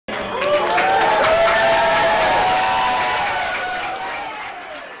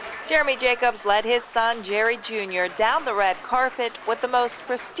Jeremy Jacobs led his son Jerry Jr. down the red carpet with the most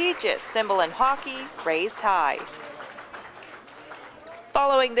prestigious symbol in hockey raised high.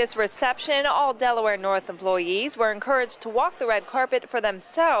 Following this reception, all Delaware North employees were encouraged to walk the red carpet for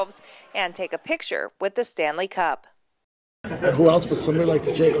themselves and take a picture with the Stanley Cup. And who else but somebody like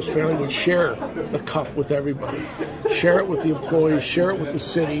the Jacobs family would share the cup with everybody, share it with the employees, share it with the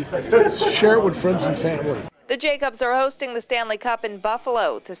city, share it with friends and family. The Jacobs are hosting the Stanley Cup in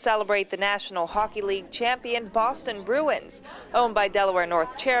Buffalo to celebrate the National Hockey League champion Boston Bruins, owned by Delaware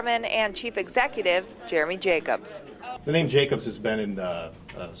North Chairman and Chief Executive Jeremy Jacobs. The name Jacobs has been in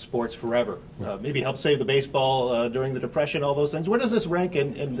sports forever. Maybe helped save the baseball during the Depression, all those things. Where does this rank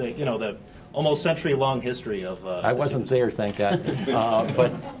in the, the almost century-long history of? I wasn't there, thank God,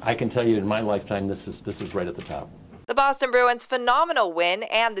 but I can tell you, in my lifetime, this is right at the top. The Boston Bruins' phenomenal win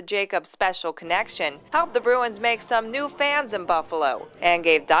and the Jacobs special connection helped the Bruins make some new fans in Buffalo and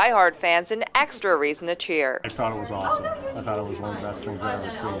gave diehard fans an extra reason to cheer. I thought it was awesome. I thought it was one of the best things I've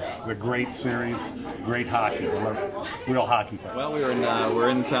ever seen. It was a great series, great hockey. I'm a real hockey fan. Well, we're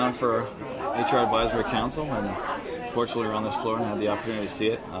in town for HR Advisory Council, and fortunately we're on this floor and had the opportunity to see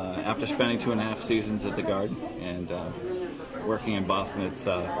it. After spending 2.5 seasons at the Garden and working in Boston, it's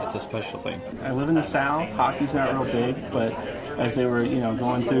a special thing. I live in the South. Hockey's not real big, but as they were,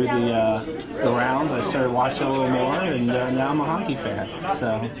 going through the rounds, I started watching a little more, and now I'm a hockey fan. So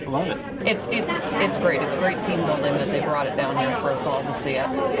I love it. It's great. It's great team building that they brought it down here for us all to see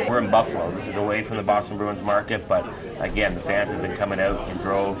it. We're in Buffalo. This is away from the Boston Bruins market, but again, the fans have been coming out in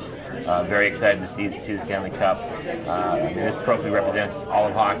droves. Very excited to see the Stanley Cup. This trophy represents all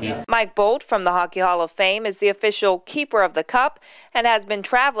of hockey. Mike Bolt from the Hockey Hall of Fame is the official keeper of the Cup and has been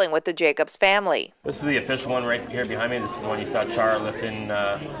traveling with the Jacobs family. This is the official one right here behind me. This is the one you saw Char lifting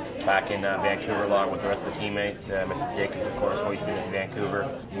back in Vancouver along with the rest of the teammates. Mr. Jacobs, of course, hoisted it in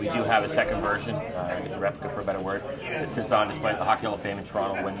Vancouver. We do have a second version. It's a replica, for a better word. It sits on display at the Hockey Hall of Fame in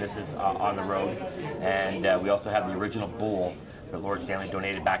Toronto when this is on the road. And we also have the original bowl that Lord Stanley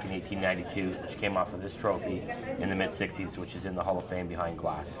donated back in 1892, which came off of this trophy in the mid-60s, which is in the Hall of Fame behind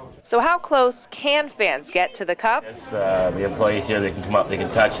glass. So how close can fans get to the Cup? Yes, the employees here, they can come up, they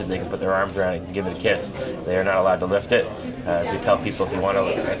can touch it, they can put their arms around it and give it a kiss. They are not allowed to lift it. As we tell people, if you want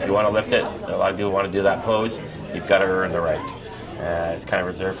to lift it, a lot of people want to do that pose, you've got to earn the right. It's kind of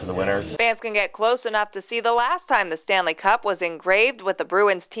reserved for the winners. Fans can get close enough to see the last time the Stanley Cup was engraved with the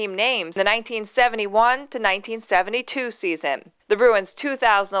Bruins team names, the 1971 to 1972 season. The Bruins'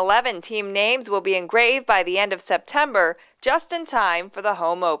 2011 team names will be engraved by the end of September, just in time for the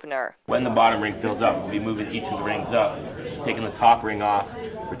home opener. When the bottom ring fills up, we'll be moving each of the rings up, taking the top ring off,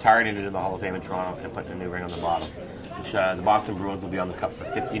 retiring it into the Hall of Fame in Toronto, and putting a new ring on the bottom. Which, the Boston Bruins will be on the Cup for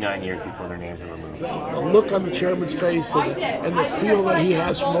 59 years before their names are removed. The look on the chairman's face and the feel that he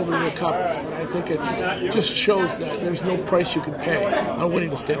has from opening the Cup, I think it just shows that there's no price you can pay on winning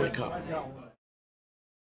the Stanley Cup.